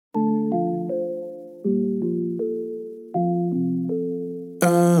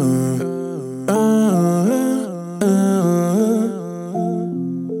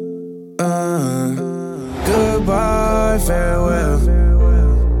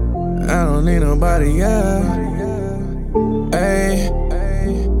don't need nobody else. Ayy,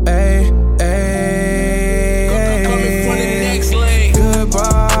 ayy, ayy. Coming from the next lane.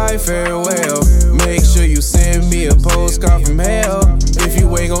 Goodbye, farewell. Make sure you send me a postcard from hell. If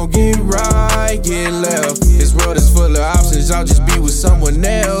you ain't gon' get right, get left. This world is full of options, I'll just be with someone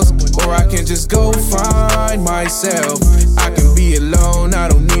else. Or I can just go find myself. I can be alone, I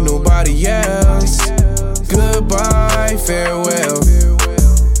don't need nobody else. Goodbye, farewell.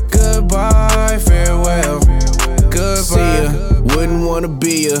 Goodbye, farewell. Goodbye. See ya, wouldn't wanna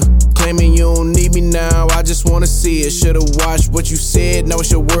be ya. Claiming you don't need me now, I just wanna see it. Should've watched what you said, now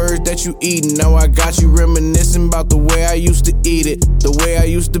it's your words that you eatin'. Now I got you reminiscing about the way I used to eat it, the way I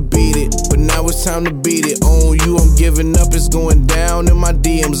used to beat it. But now it's time to beat it. On you, I'm giving up, it's going down in my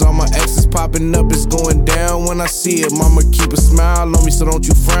DMs. All my exes popping up, it's going down when I see it. Mama, keep a smile on me, so don't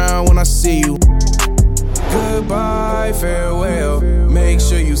you frown when I see you. Goodbye, farewell. Make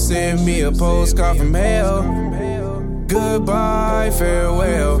sure you send me a postcard from hell. Goodbye,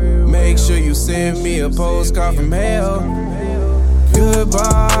 farewell. Make sure you send me a postcard from hell.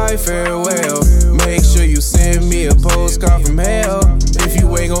 Goodbye, farewell. Make sure you send me a postcard from hell. If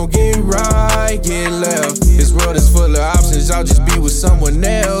you ain't gon' get right, get left. This world is full of options, I'll just be with someone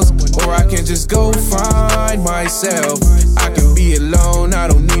else. Or I can just go find myself. I can be alone, I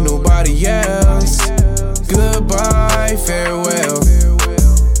don't need nobody else. Goodbye, farewell.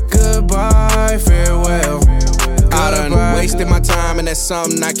 Goodbye, farewell. I done wasted my time and that's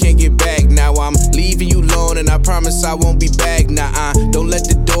something I can't get back. Now I'm leaving you alone and I promise I won't be back. Nah, don't let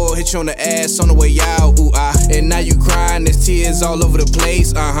the door hit you on the ass on the way out. Ooh, and now you crying, there's tears all over the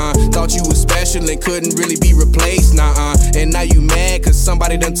place. Thought you was special and couldn't really be replaced. And now you mad cause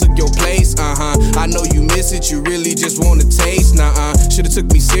somebody done took your place. I know you miss it, you really just wanna taste. Should've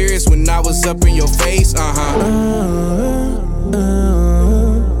took me serious when I was up in your face.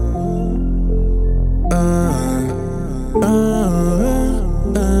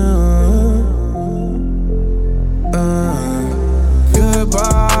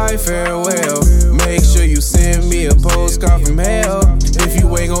 Goodbye, farewell. Make sure you send me a postcard from hell. If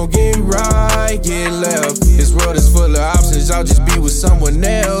you ain't gon' get right, get left. This world is full of options, I'll just be with someone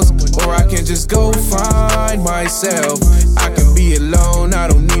else. Or I can just go find myself. I can be alone, I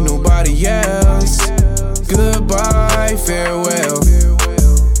don't need nobody else. Goodbye, farewell.